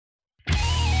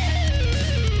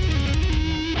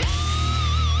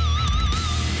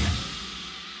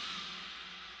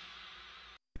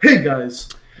Hey guys!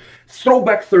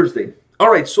 Throwback Thursday.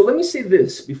 Alright, so let me say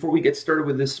this before we get started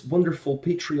with this wonderful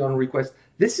Patreon request.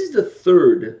 This is the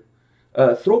third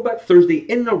Throwback Thursday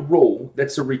in a row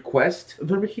that's a request.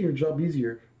 They're making your job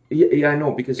easier. Yeah, I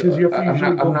know, because you have to I'm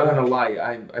not back. gonna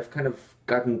lie. I've kind of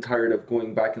gotten tired of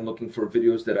going back and looking for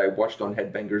videos that I watched on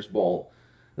Headbangers Ball.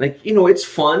 Like, you know, it's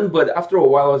fun, but after a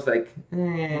while I was like,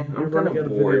 I'm kind of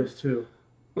bored. Videos too.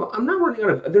 Well, I'm not running out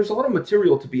of... There's a lot of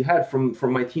material to be had from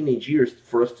my teenage years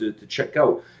for us to check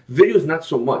out. Videos, not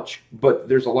so much, but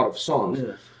there's a lot of songs.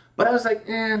 Yeah. But I was like,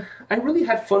 I really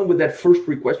had fun with that first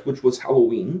request, which was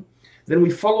Halloween. Then we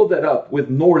followed that up with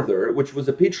Norther, which was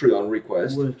a Patreon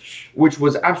request, which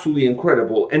was absolutely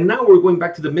incredible. And now we're going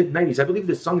back to the mid-90s. I believe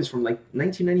this song is from like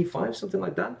 1995, something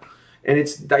like that. And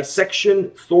it's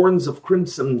Dissection, Thorns of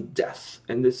Crimson Death.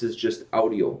 And this is just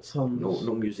audio.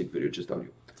 No music video, just audio.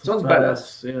 Sounds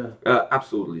badass. Yeah.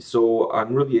 Absolutely. So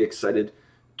I'm really excited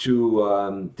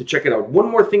to check it out. One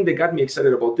more thing that got me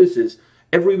excited about this is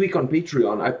every week on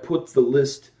Patreon I put the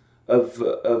list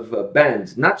of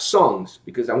bands, not songs,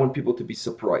 because I want people to be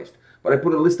surprised, but I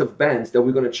put a list of bands that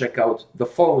we're going to check out the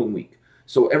following week.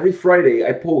 So every Friday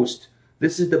I post,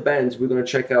 this is the bands we're going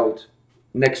to check out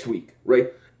next week,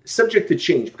 right? Subject to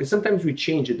change, because sometimes we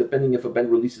change it depending if a band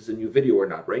releases a new video or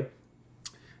not, right?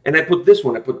 And I put this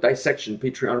one. I put Dissection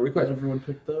Patreon request. Did everyone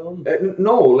pick that one?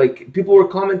 No, like people were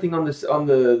commenting on this on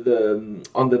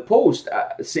the post,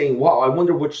 saying, "Wow, I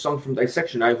wonder which song from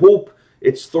Dissection. I hope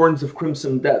it's Thorns of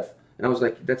Crimson Death." And I was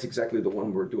like, "That's exactly the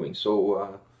one we're doing."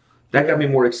 So that got me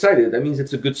more excited. That means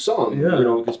it's a good song, you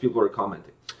know, because people are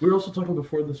commenting. We were also talking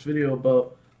before this video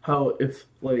about how if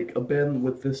like a band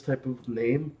with this type of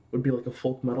name would be like a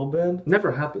folk metal band.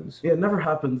 Never happens. Yeah, it never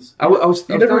happens. I was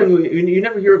telling you, you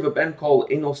never hear of a band called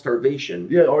Anal Starvation.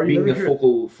 Yeah, or you being never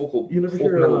a focal. You never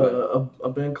hear a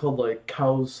band called like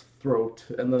Cow's Throat,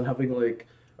 and then having like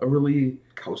a really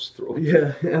Cow's Throat.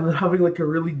 Yeah, and then having like a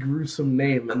really gruesome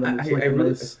name, and then it's like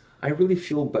I really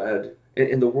feel bad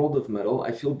in the world of metal.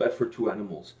 I feel bad for two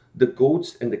animals: the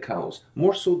goats and the cows.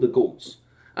 More so the goats.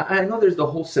 I know there's the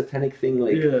whole satanic thing,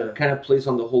 like, kind of plays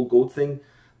on the whole goat thing,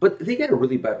 but they get a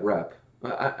really bad rap,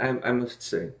 I must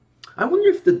say. I wonder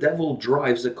if the devil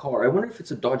drives a car. I wonder if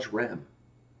it's a Dodge Ram.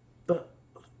 That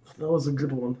was a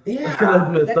good one. Yeah, I can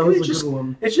admit, that was a good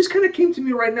one. It just kind of came to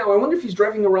me right now. I wonder if he's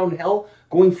driving around hell,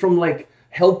 going from, like,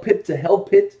 hell pit to hell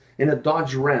pit in a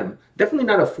Dodge Ram. Definitely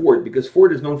not a Ford, because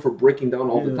Ford is known for breaking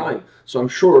down all the time. So I'm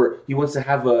sure he wants to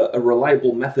have a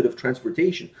reliable method of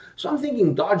transportation. So I'm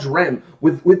thinking Dodge Ram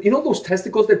with you know those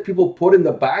testicles that people put in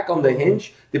the back on the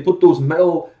hinge? They put those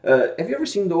metal... have you ever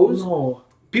seen those? No.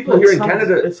 People here in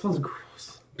Canada... It sounds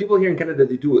gross. People here in Canada,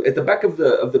 they do it. At the back of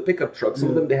the pickup truck, some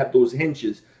of them, they have those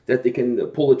hinges that they can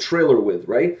pull a trailer with,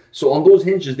 right? So on those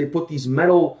hinges, they put these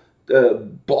metal...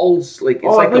 balls, like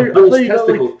it's like a bull's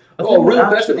testicle. Real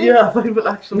testicles? Yeah, I thought you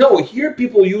actually. No, here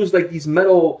people use like these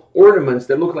metal ornaments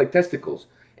that look like testicles.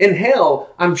 In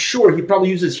hell, I'm sure he probably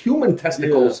uses human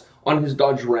testicles on his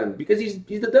Dodge Ram because he's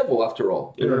the devil after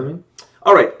all. You know what I mean?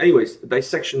 All right. Anyways,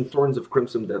 Dissection, Thorns of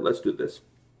Crimson Death. Let's do this.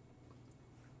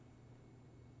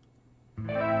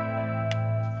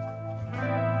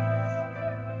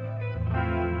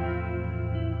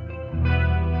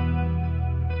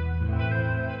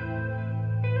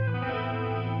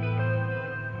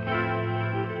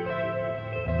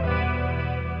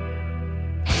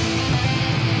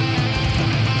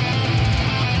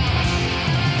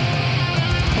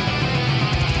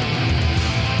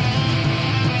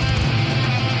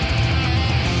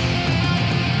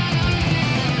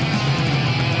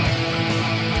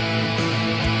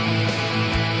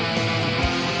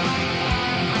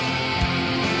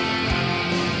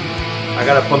 I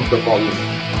gotta pump the volume.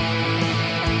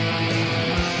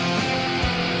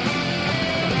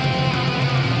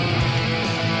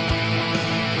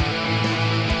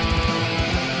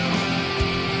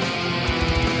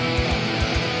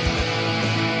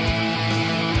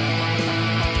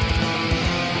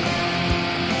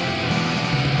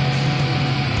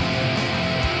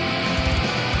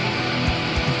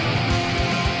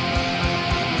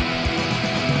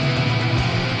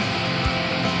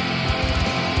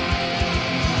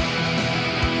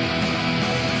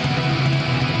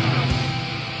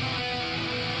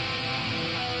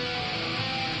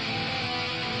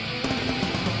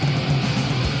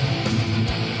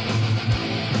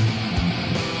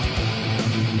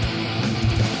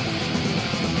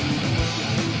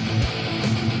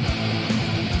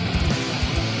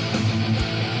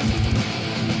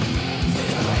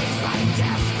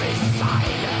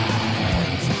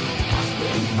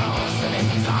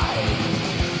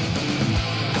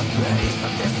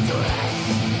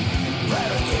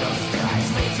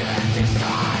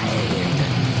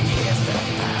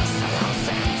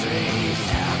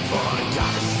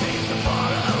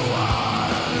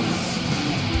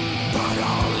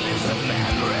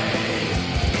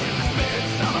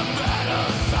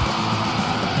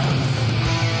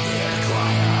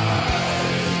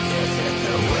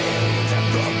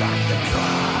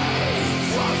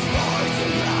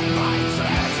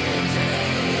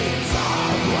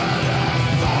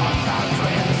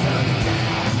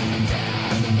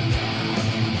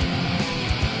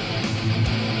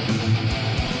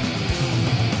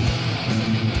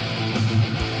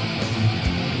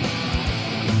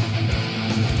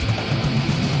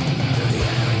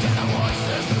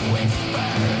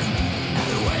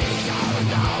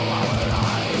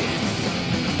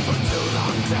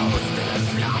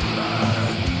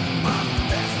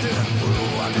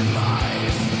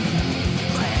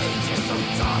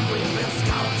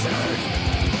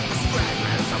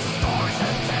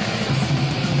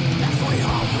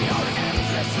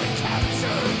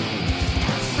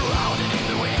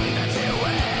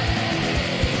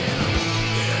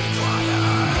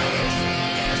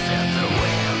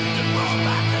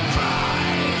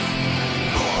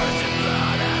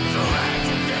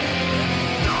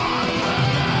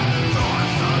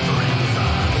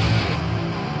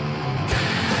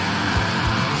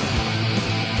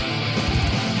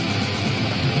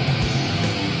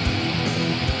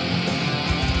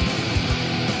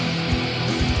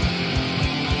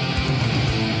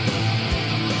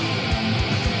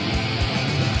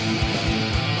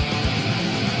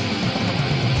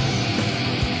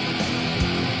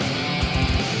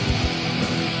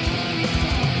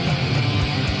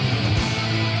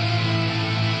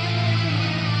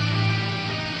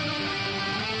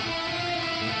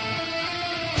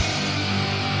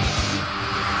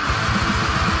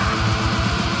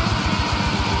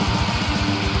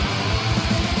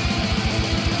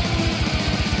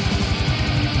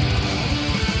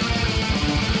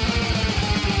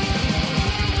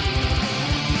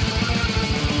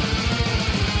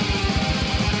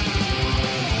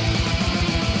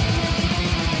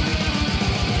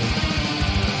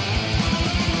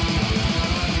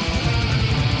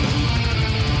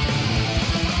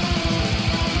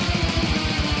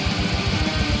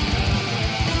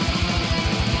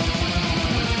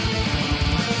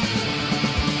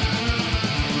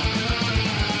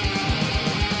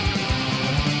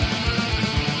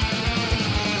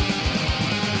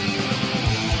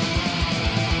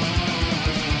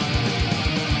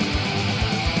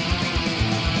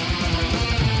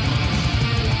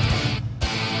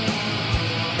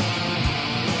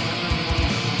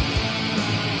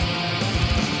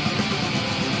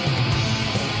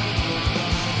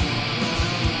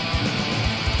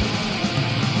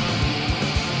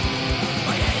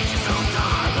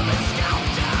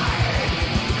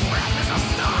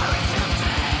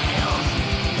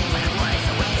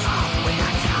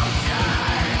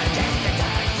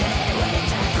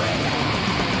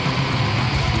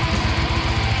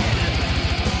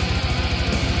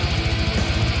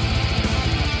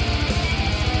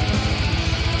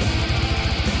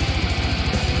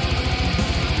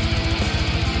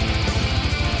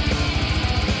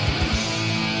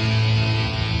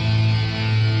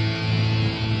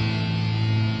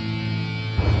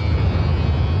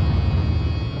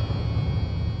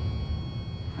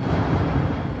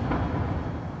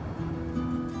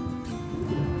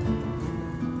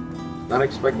 Not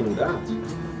expecting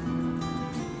that.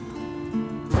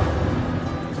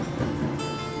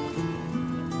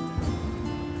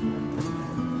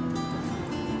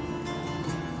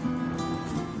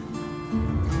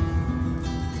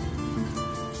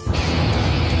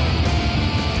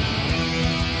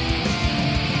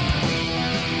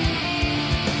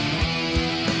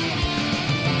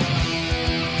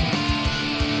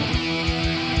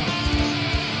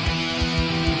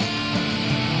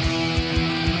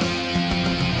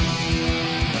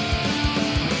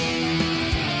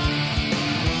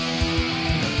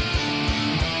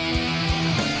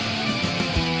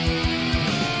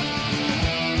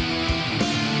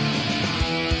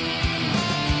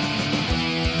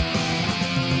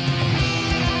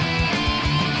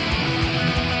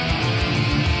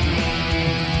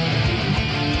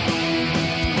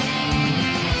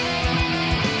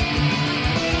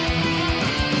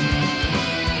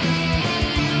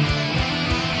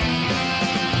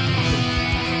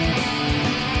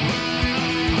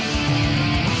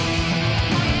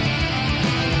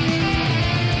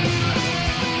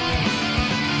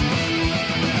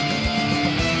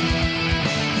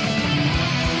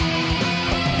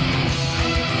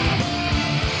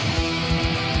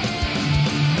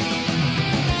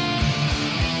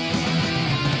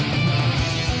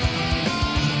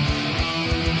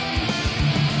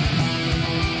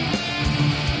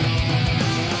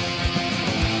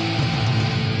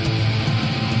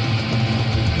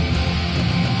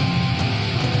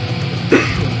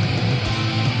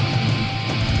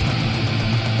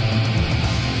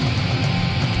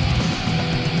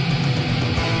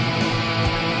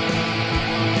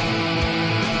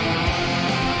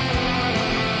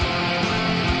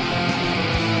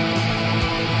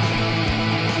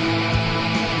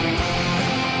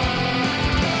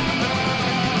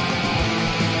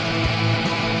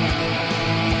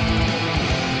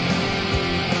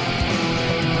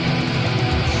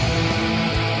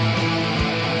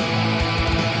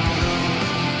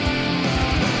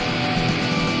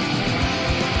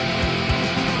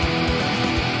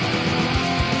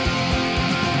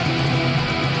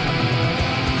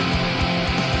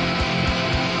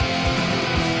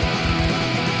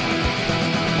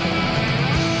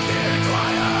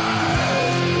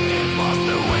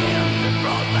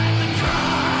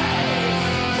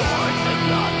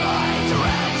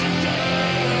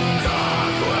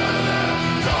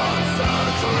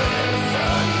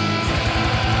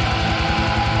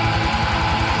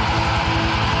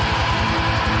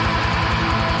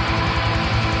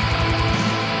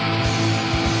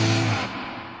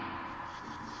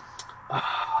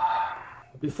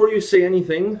 before you say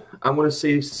anything, I'm going to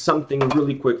say something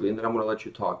really quickly, and then I'm going to let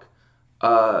you talk.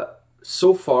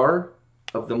 So far,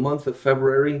 of the month of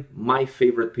February, my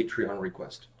favorite Patreon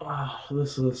request.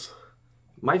 This is...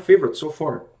 My favorite so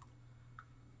far.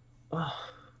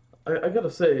 I gotta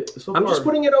say, so I'm far... just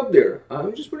putting it out there. I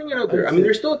mean,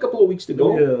 there's still a couple of weeks to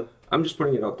go. Yeah. I'm just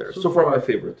putting it out there. So far, my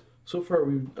favorite. So far,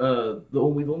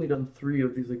 we've only done 3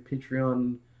 of these like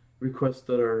Patreon requests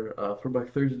that are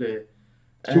Throwback Thursday.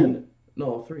 And, 2.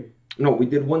 No, 3. No, we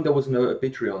did one that wasn't a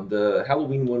Patreon. The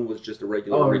Halloween one was just a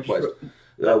regular request.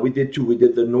 We did 2. We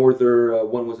did the Northern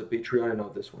one was a Patreon, and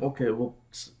not this one. Okay, well,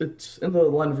 it's in the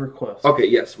line of requests. Okay,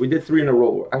 yes, we did 3 in a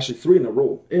row. Actually, 3 in a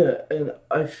row. Yeah, and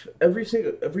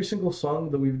every single song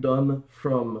that we've done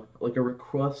from like a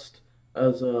request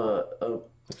as a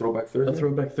Throwback Thursday. A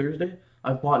Throwback Thursday,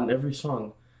 I've bought in every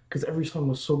song because every song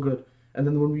was so good. And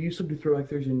then when we used to do Throwback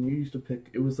Thursday, and you used to pick,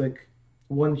 it was like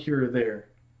one here or there.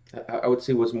 I would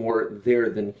say it was more there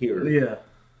than here. Yeah.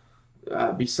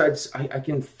 Besides, I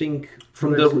can think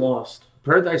from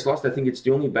Paradise Lost. I think it's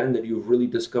the only band that you've really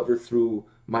discovered through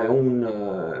my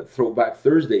own Throwback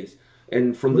Thursdays,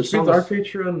 and from the songs. Our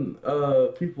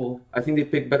Patreon people, I think they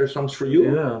pick better songs for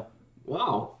you. Yeah.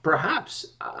 Wow.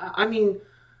 Perhaps. I mean,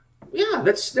 yeah,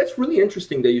 that's really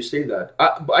interesting that you say that.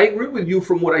 I agree with you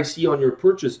from what I see on your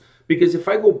purchase, because if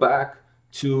I go back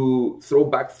to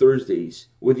Throwback Thursdays,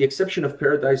 with the exception of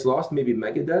Paradise Lost, maybe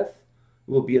Megadeth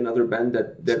will be another band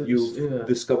that you've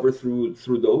discovered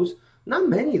through those. Not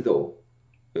many though.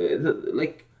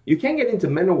 Like, you can't get into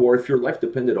Manowar if your life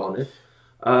depended on it.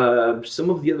 Some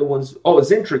of the other ones,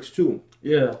 Zentrix too.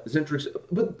 Yeah, Zentrix,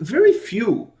 but very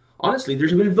few. Honestly,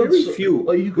 there's been very few.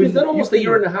 We've done almost a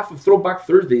year and a half of Throwback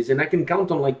Thursdays, and I can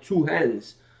count on like 2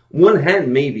 hands. One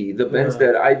hand maybe the bands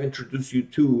that I've introduced you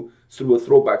to through a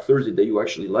Throwback Thursday that you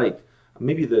actually like.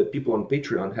 Maybe the people on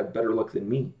Patreon have better luck than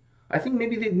me. I think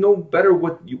maybe they know better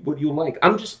what you like.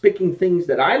 I'm just picking things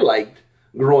that I liked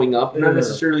growing up, not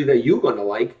necessarily that you're gonna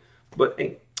like. But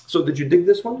hey, so did you dig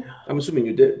this one? I'm assuming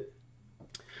you did.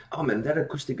 Oh man, that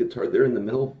acoustic guitar there in the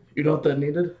middle. You know what that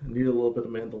needed? It needed a little bit of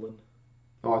mandolin.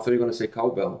 Oh, I thought you were going to say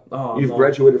cowbell. Oh, You've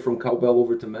graduated from cowbell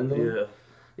over to mandolin? Yeah.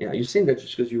 Yeah, you're saying that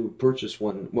just because you purchased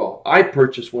one. Well, I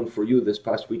purchased one for you this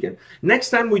past weekend. Next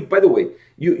time by the way,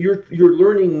 you're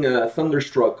learning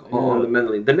Thunderstruck on the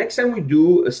mandolin. The next time we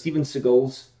do a Steven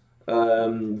Seagal's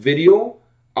video,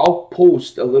 I'll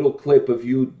post a little clip of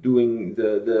you doing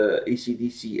the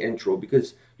AC/DC intro,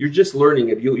 because you're just learning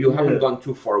it. You haven't gone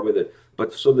too far with it.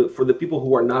 But for the people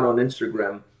who are not on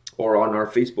Instagram or on our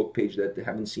Facebook page that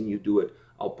haven't seen you do it,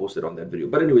 I'll post it on that video.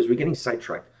 But anyways, we're getting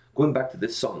sidetracked. Going back to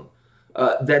this song.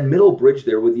 That middle bridge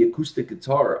there with the acoustic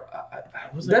guitar,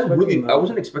 I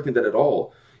wasn't expecting that at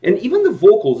all. And even the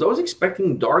vocals, I was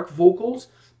expecting dark vocals,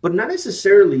 but not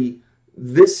necessarily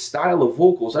this style of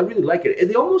vocals. I really like it.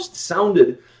 They almost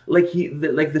sounded like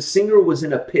the singer was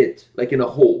in a pit, like in a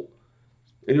hole.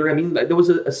 You know what I mean? Like there was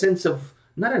a sense of,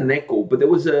 not an echo, but there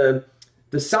was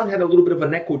the sound had a little bit of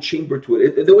an echo chamber to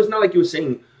it. There was not like you were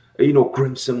saying,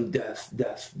 crimson death.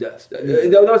 That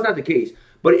was not the case.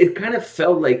 But it kind of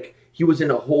felt like he was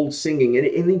in a hole singing, and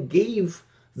it gave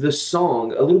the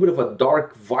song a little bit of a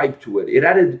dark vibe to it. It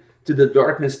added to the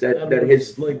darkness that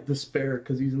his, like, despair,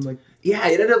 because he's in like... Yeah,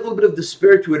 it added a little bit of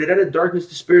despair to it. It added darkness,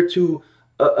 despair to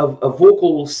a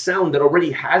vocal sound that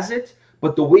already has it,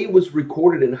 but the way it was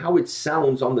recorded and how it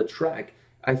sounds on the track,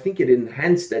 I think it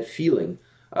enhanced that feeling.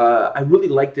 I really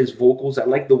liked his vocals. I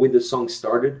like the way the song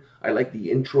started. I like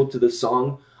the intro to the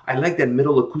song. I like that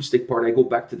middle acoustic part. I go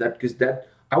back to that because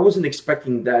I wasn't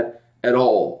expecting that at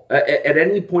all. At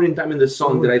any point in time in the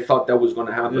song that I thought that was going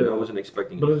to happen, I wasn't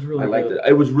expecting it. But it was really I liked it.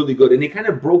 It was really good. And it kind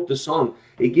of broke the song.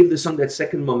 It gave the song that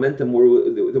second momentum where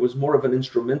there was more of an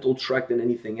instrumental track than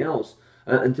anything else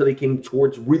until it came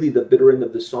towards really the bitter end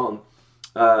of the song.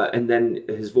 And then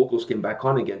his vocals came back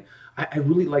on again. I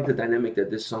really like the dynamic that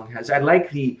this song has. I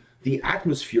like the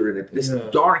atmosphere in it, this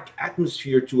dark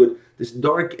atmosphere to it, this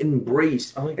dark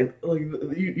embrace. I like, and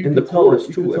you and the chorus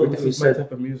too. Every time this is my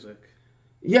type of music.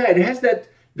 Yeah, it has that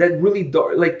really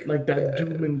dark, like that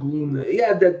doom and gloom.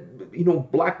 Yeah,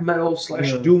 that black metal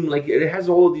 / doom. Like it has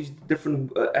all of these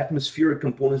different atmospheric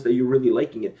components that you're really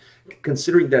liking it.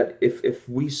 Considering that if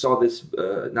we saw this,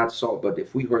 but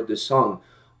if we heard this song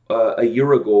a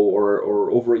year ago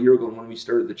or over a year ago when we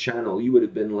started the channel, you would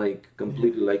have been like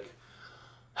completely like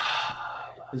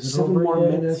 7 more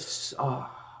minutes.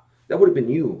 That would have been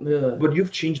you. Yeah. But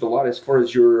you've changed a lot as far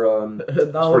as your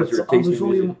taste in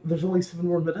music. There's only 7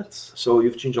 more minutes. So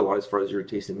you've changed a lot as far as your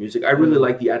taste in music. I really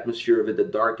like the atmosphere of it, the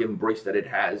dark embrace that it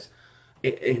has,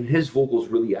 and his vocals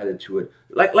really added to it.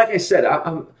 Like I said,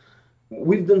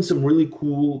 we've done some really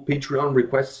cool Patreon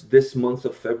requests this month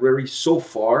of February. So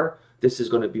far, this is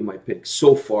going to be my pick.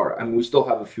 So far, I mean, we still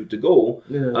have a few to go.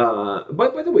 Yeah.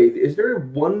 But by the way, is there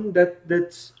one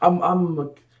that's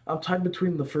I'm tied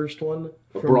between the first one.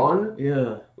 Braun?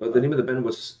 Yeah. The name of the band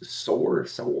was Sour.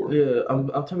 Yeah, I'm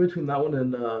tied between that one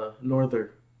and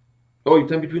Norther. Oh, you're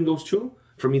tied between those two?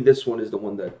 For me, this one is the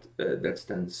one that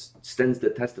stands the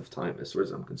test of time, as far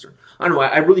as I'm concerned. I don't know.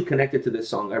 I really connected to this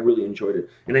song. I really enjoyed it,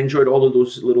 and I enjoyed all of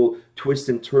those little twists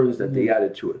and turns that they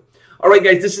added to it. All right,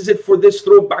 guys, this is it for this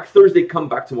Throwback Thursday. Come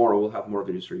back tomorrow. We'll have more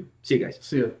videos for you. See you guys.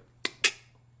 See ya.